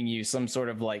not giving you some sort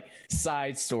of like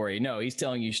side story. No, he's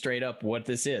telling you straight up what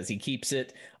this is. He keeps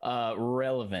it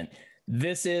relevant.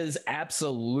 This is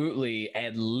absolutely,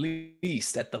 at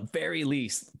the very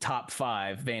least, top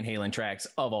 5 Van Halen tracks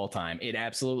of all time. It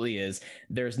absolutely is.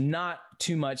 There's not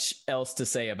too much else to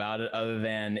say about it other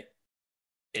than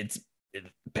it's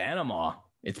Panama.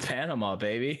 It's Panama,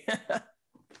 baby. And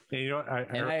you know what?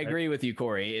 I agree with you,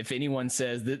 Corey. If anyone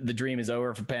says that the dream is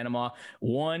over for Panama,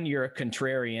 1, you're a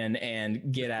contrarian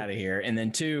and get out of here. And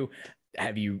then 2,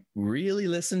 have you really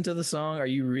listened to the song? Are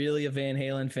you really a Van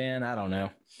Halen fan? I don't know.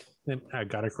 And I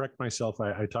got to correct myself.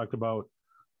 I talked about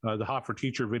the Hot for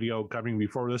Teacher video coming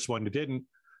before this one. It didn't.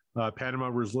 Panama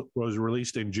was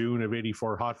released in June of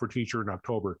 '84. Hot for Teacher in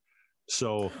October.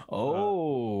 So,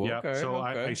 yeah. Okay, so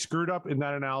okay. I screwed up in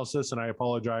that analysis, and I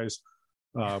apologize.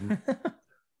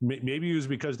 Maybe it was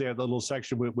because they had the little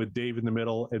section with Dave in the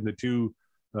middle and the 2,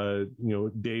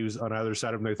 Daves on either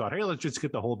side of them. They thought, hey, let's just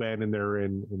get the whole band in there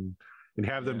and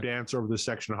have them dance over this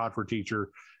section of Hot for Teacher.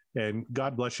 And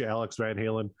God bless you, Alex Van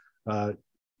Halen.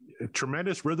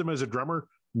 Tremendous rhythm as a drummer,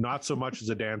 not so much as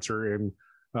a dancer. And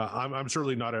I'm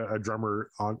certainly not a drummer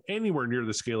on anywhere near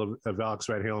the scale of Alex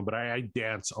Van Halen, but I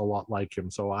dance a lot like him.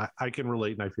 So I can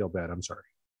relate, and I feel bad. I'm sorry.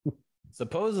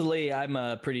 Supposedly I'm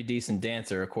a pretty decent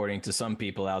dancer, according to some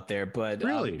people out there, but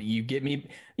really, you get me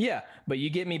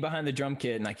behind the drum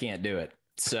kit and I can't do it.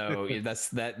 So that's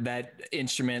that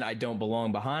instrument I don't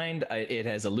belong behind. It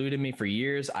has eluded me for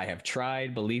years. I have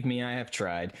tried. Believe me, I have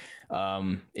tried.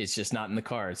 It's just not in the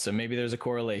cards. So maybe there's a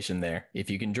correlation there. If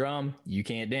you can drum, you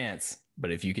can't dance.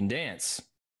 But if you can dance,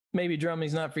 maybe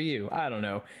drumming's not for you. I don't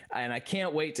know. And I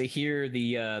can't wait to hear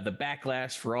the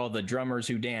backlash for all the drummers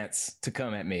who dance to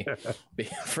come at me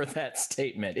for that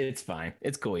statement. It's fine.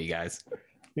 It's cool, you guys.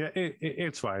 Yeah,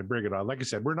 it's fine. Bring it on. Like I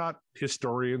said, we're not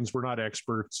historians. We're not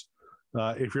experts.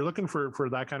 If you're looking for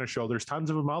that kind of show, there's tons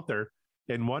of them out there.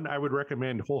 And one I would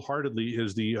recommend wholeheartedly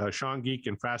is the Sean Geek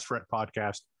and Fast Fret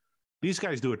podcast. These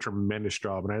guys do a tremendous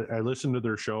job. And I listen to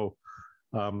their show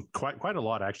quite a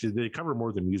lot, actually. They cover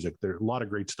more than music. There's a lot of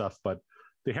great stuff, but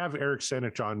they have Eric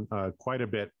Senich on quite a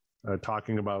bit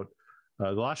talking about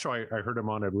the last show I heard him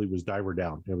on, I believe, was Diver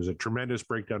Down. It was a tremendous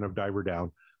breakdown of Diver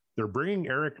Down. They're bringing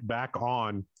Eric back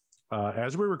on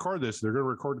as we record this. They're going to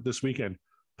record it this weekend,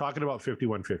 talking about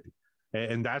 5150.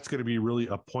 And that's going to be really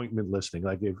appointment listening.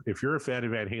 Like if you're a fan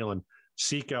of Van Halen,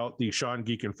 seek out the Sean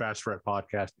Geek and Fast Fret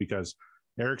podcast, because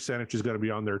Eric Senich is going to be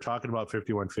on there talking about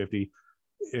 5150,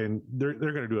 and they're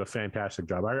going to do a fantastic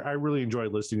job. I really enjoy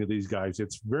listening to these guys.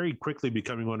 It's very quickly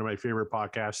becoming one of my favorite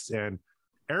podcasts, and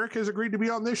Eric has agreed to be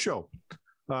on this show.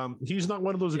 He's not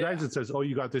one of those guys that says, oh,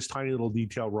 you got this tiny little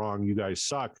detail wrong, you guys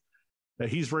suck.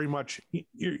 He's very much,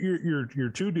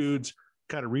 you're 2 dudes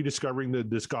kind of rediscovering the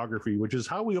discography, which is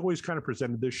how we always kind of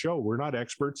presented this show. We're not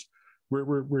experts.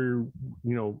 We're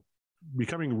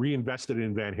becoming reinvested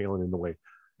in Van Halen in the way.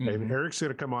 Mm-hmm. And Eric's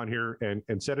going to come on here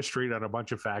and set us straight on a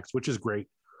bunch of facts, which is great.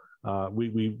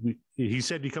 He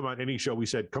said you come on any show. We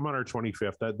said, come on our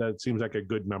 25th. That seems like a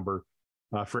good number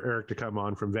for Eric to come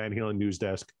on from Van Halen News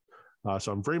Desk.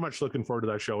 So I'm very much looking forward to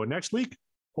that show. And next week,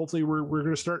 hopefully we're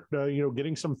going to start,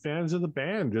 getting some fans of the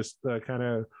band just kind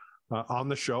of on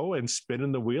the show and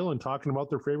spinning the wheel and talking about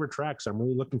their favorite tracks. I'm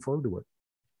really looking forward to it.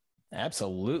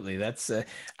 Absolutely. That's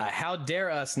how dare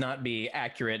us not be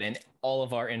accurate in all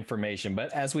of our information.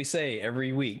 But as we say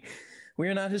every week,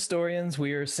 we're not historians.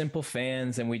 We are simple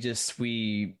fans, and we just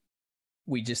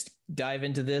dive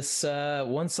into this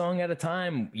one song at a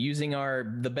time, using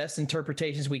the best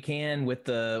interpretations we can with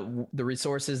the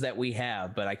resources that we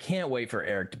have. But I can't wait for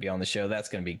Eric to be on the show. That's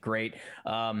going to be great.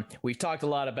 We've talked a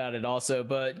lot about it also,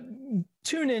 but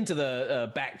tune into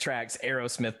the Backtracks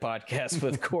Aerosmith podcast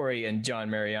with Corey and John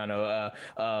Mariano,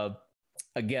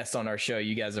 a guest on our show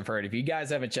you guys have heard. If you guys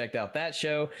haven't checked out that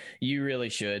show, you really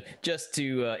should, just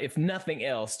to if nothing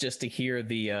else, just to hear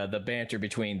the banter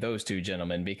between those two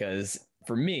gentlemen, because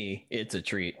for me it's a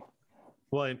treat.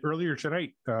 Well, and earlier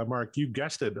tonight, Mark, you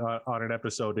guested on an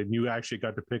episode, and you actually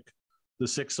got to pick the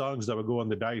 6 songs that would go on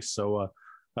the dice. So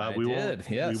we won't,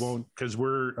 because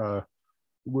we're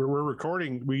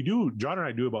recording. John and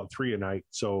I do about 3 a night.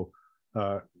 So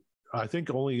I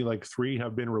think only like 3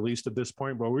 have been released at this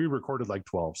point, but we recorded like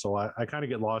 12. So I kind of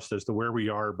get lost as to where we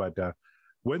are. But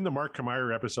when the Mark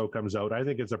Kamier episode comes out, I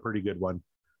think it's a pretty good one.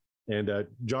 And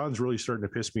John's really starting to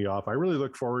piss me off. I really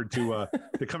look forward to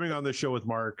coming on the show with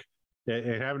Mark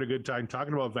and having a good time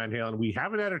talking about Van Halen. We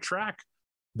haven't had a track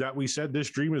that we said this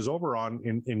dream is over on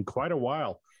in quite a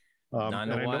while. I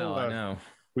know.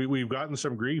 We've gotten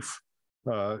some grief,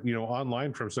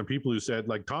 online from some people who said,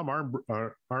 like Tom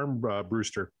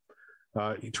Armbruster.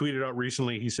 He tweeted out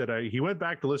recently, he said, he went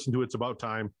back to listen to It's About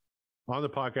Time on the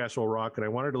podcast Will Rock, and I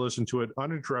wanted to listen to it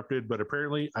uninterrupted, but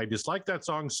apparently I disliked that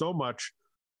song so much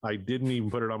I didn't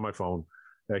even put it on my phone.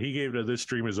 He gave it a This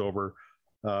Dream Is Over.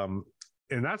 And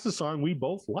that's a song we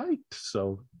both liked.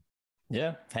 So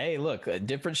yeah. Hey, look,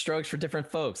 different strokes for different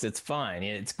folks. It's fine.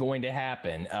 It's going to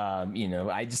happen.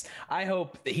 I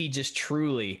hope that he just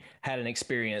truly had an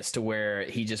experience to where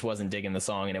he just wasn't digging the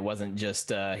song, and it wasn't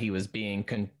just he was being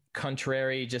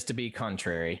contrary just to be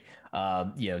contrary.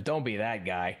 Don't be that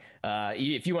guy.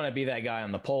 If you want to be that guy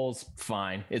on the polls,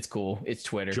 fine. It's cool. It's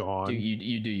Twitter. John.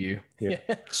 You do you. Yeah.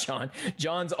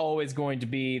 John's always going to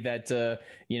be that,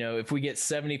 if we get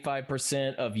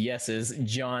 75% of yeses,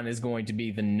 John is going to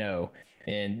be the no.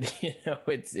 And,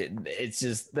 it's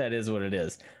just, that is what it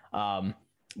is.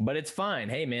 But it's fine.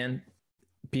 Hey, man,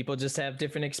 people just have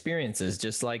different experiences.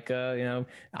 Just like,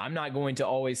 I'm not going to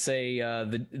always say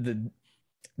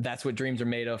that's what dreams are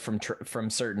made of from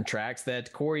certain tracks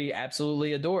that Corey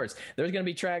absolutely adores. There's going to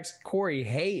be tracks Corey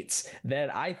hates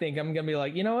that I think I'm going to be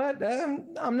like, you know what? I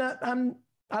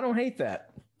don't hate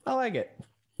that. I like it.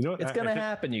 It's going to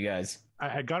happen, you guys.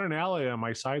 I got an ally on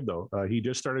my side, though. He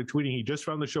just started tweeting. He just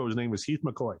found the show. His name is Heath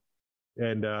McCoy.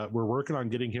 And we're working on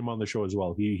getting him on the show as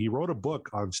well. He wrote a book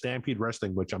on Stampede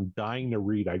Wrestling, which I'm dying to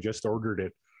read. I just ordered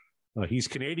it. He's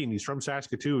Canadian. He's from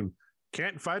Saskatoon.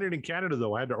 Can't find it in Canada,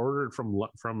 though. I had to order it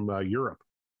from Europe.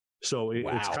 So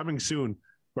it's coming soon,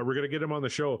 but we're going to get him on the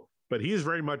show. But he's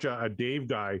very much a Dave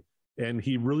guy, and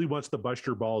he really wants to bust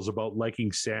your balls about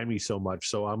liking Sammy so much.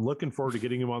 So I'm looking forward to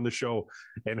getting him on the show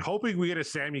and hoping we get a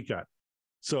Sammy cut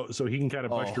so he can kind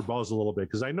of bust your balls a little bit,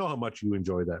 because I know how much you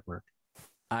enjoy that, Mark.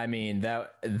 I mean,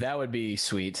 that would be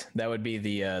sweet. That would be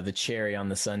the cherry on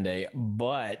the sundae.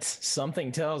 But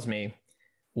something tells me,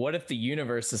 what if the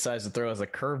universe decides to throw us a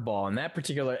curveball? In that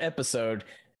particular episode,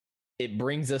 it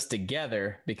brings us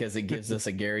together because it gives us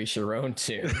a Gary Sharon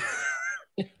tune.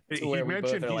 He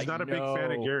mentioned he's not a big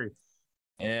fan of Gary.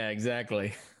 Yeah,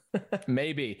 exactly.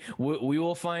 Maybe. We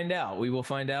will find out. We will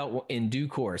find out in due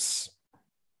course.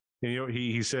 And,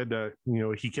 he said,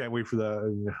 he can't wait for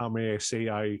the How May I Say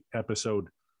I episode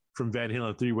from Van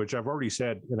Halen 3, which I've already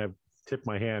said, and I've tipped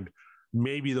my hand,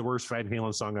 maybe the worst Van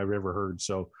Halen song I've ever heard.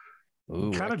 So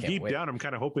kind of deep down, I'm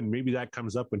kind of hoping maybe that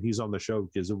comes up when he's on the show,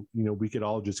 because, we could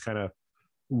all just kind of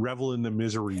revel in the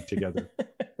misery together.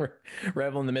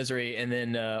 Revel in the misery. And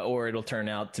then, or it'll turn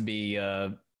out to be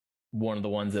one of the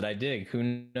ones that I dig.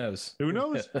 Who knows?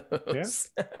 Yeah.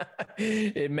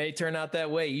 It may turn out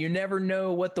that way. You never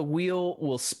know what the wheel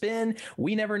will spin.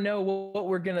 We never know what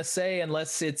we're going to say,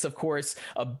 unless it's, of course,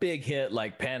 a big hit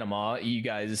like Panama. You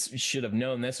guys should have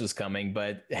known this was coming,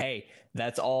 but hey,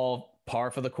 that's all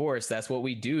par for the course. That's what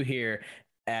we do here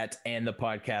at And the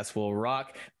Podcast Will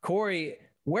Rock. Corey,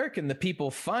 where can the people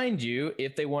find you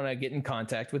if they want to get in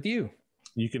contact with you?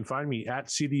 You can find me at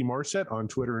CD Morset on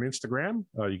Twitter and Instagram.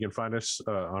 You can find us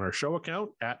on our show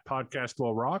account at Podcast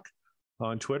Will Rock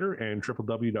on Twitter and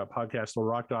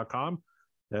www.podcastwillrock.com.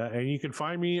 And you can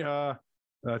find me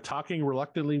talking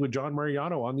reluctantly with John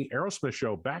Mariano on the Aerosmith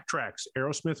show, Backtracks,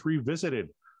 Aerosmith Revisited.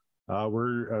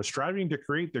 We're striving to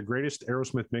create the greatest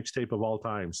Aerosmith mixtape of all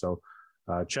time. So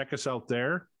check us out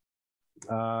there.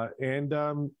 And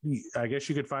I guess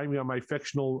you could find me on my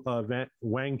fictional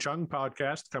Wang Chung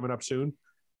podcast coming up soon.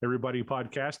 Everybody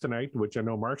podcast tonight, which I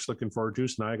know Mark's looking forward to.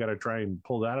 So now I got to try and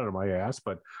pull that out of my ass.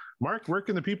 But Mark, where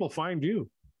can the people find you?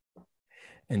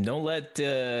 And don't let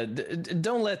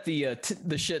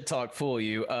the shit talk fool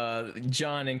you.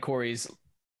 John and Corey's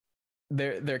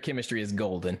their chemistry is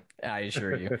golden, I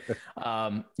assure you.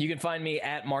 You can find me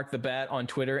at Mark the Bat on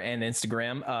Twitter and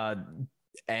Instagram,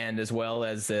 and as well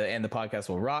as and the podcast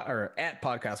will rock, or at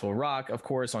podcast will rock, of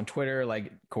course, on Twitter,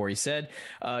 like Corey said.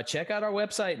 Check out our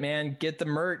website, man. Get the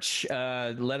merch.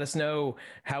 Let us know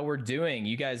how we're doing.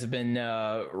 You guys have been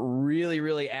really,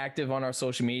 really active on our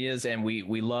social medias, and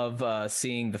we love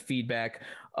seeing the feedback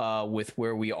with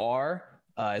where we are.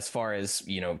 As far as,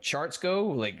 charts go,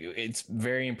 like, it's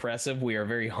very impressive. We are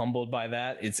very humbled by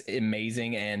that. It's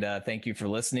amazing. And thank you for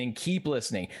listening. Keep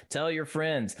listening. Tell your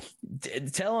friends.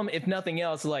 Tell them, if nothing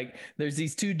else, like, there's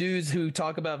these two dudes who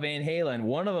talk about Van Halen.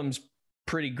 One of them's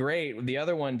pretty great. The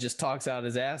other one just talks out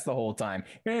his ass the whole time.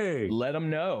 Hey, let them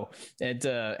know. And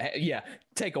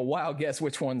take a wild guess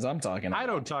which ones I'm talking about. I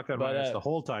don't talk out my ass the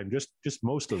whole time, just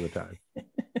most of the time.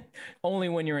 Only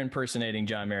when you're impersonating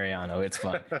John Mariano. It's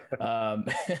fun.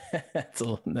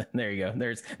 There you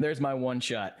go. There's my one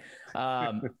shot.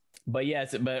 But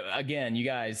yes, but again, you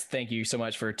guys, thank you so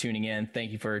much for tuning in.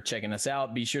 Thank you for checking us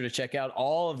out. Be sure to check out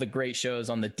all of the great shows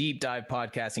on the Deep Dive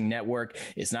Podcasting Network.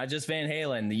 It's not just Van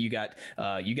Halen.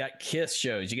 You got Kiss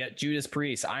shows. You got Judas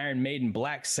Priest, Iron Maiden,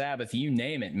 Black Sabbath, you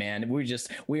name it, man.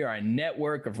 We are a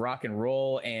network of rock and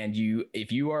roll. And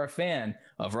if you are a fan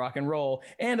of rock and roll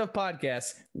and of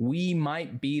podcasts, we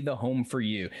might be the home for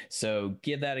you. So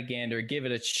give that a gander, give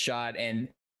it a shot. And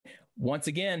once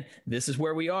again, this is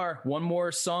where we are. One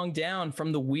more song down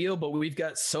from the wheel, but we've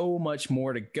got so much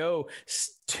more to go.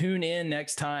 Tune in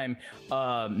next time.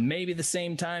 Maybe the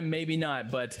same time, maybe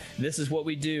not, but this is what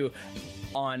we do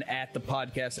on At the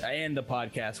Podcast, and the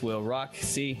podcast will rock.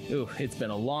 See, it's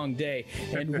been a long day,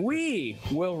 and we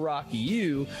will rock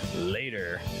you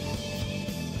later.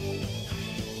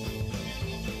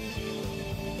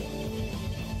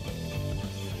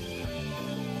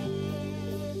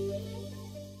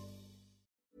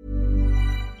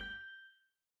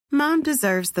 Mom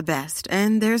deserves the best,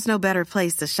 and there's no better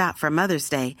place to shop for Mother's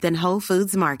Day than Whole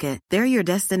Foods Market. They're your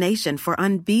destination for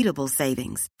unbeatable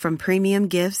savings, from premium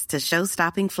gifts to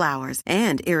show-stopping flowers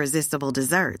and irresistible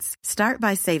desserts. Start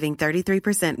by saving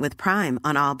 33% with Prime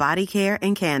on all body care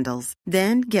and candles.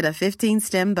 Then get a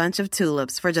 15-stem bunch of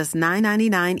tulips for just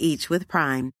 $9.99 each with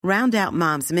Prime. Round out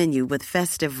Mom's menu with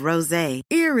festive rosé,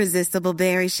 irresistible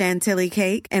berry chantilly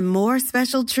cake, and more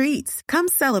special treats. Come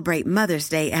celebrate Mother's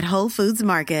Day at Whole Foods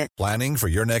Market. Planning for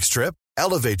your next trip?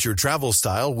 Elevate your travel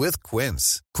style with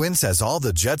Quince. Quince has all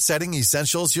the jet-setting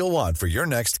essentials you'll want for your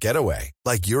next getaway,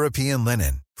 like European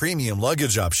linen, premium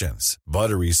luggage options,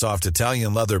 buttery soft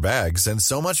Italian leather bags, and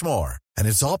so much more. And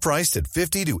it's all priced at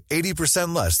 50 to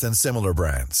 80% less than similar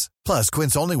brands. Plus,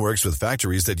 Quince only works with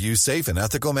factories that use safe and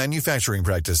ethical manufacturing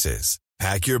practices.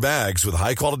 Pack your bags with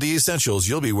high-quality essentials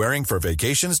you'll be wearing for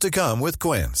vacations to come with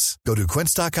Quince. Go to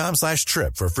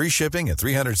quince.com/trip for free shipping and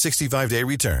 365-day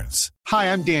returns.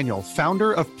 Hi, I'm Daniel,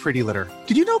 founder of Pretty Litter.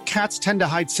 Did you know cats tend to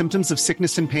hide symptoms of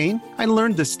sickness and pain? I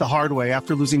learned this the hard way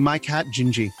after losing my cat,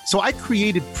 Gingy. So I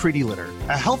created Pretty Litter,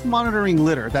 a health monitoring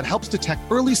litter that helps detect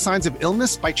early signs of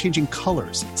illness by changing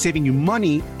colors, saving you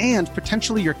money and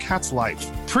potentially your cat's life.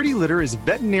 Pretty Litter is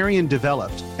veterinarian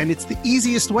developed, and it's the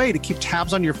easiest way to keep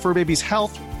tabs on your fur baby's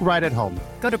health right at home.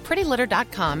 Go to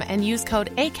prettylitter.com and use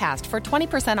code ACAST for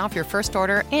 20% off your first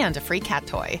order and a free cat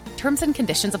toy. Terms and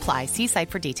conditions apply. See site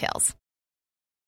for details.